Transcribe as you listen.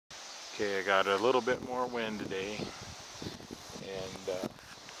Okay, I got a little bit more wind today, and I don't know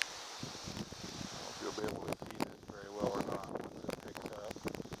if you'll be able to see this very well or not once it picks up.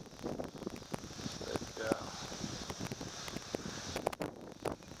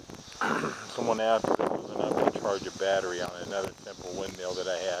 But someone asked if it was enough to charge a battery on another simple windmill that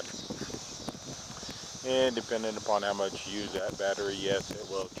I had. And depending upon how much you use that battery, yes, it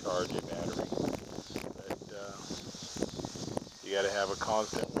will charge a battery. But you got to have a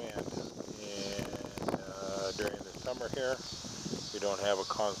constant wind. And during the summer here, we don't have a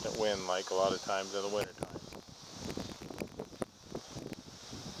constant wind like a lot of times in the winter time.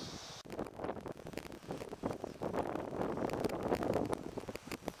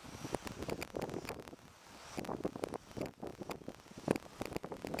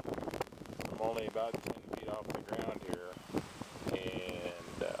 I'm only about 10 feet off the ground here,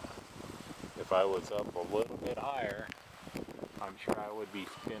 and if I was up a little bit higher, I'm sure I would be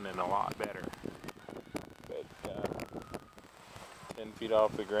spinning a lot better. But 10 feet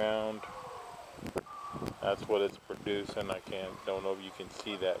off the ground, that's what it's producing. Don't know if you can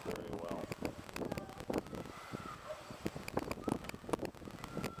see that very well.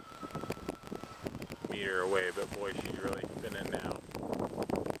 Meter away, but boy, she's really spinning now.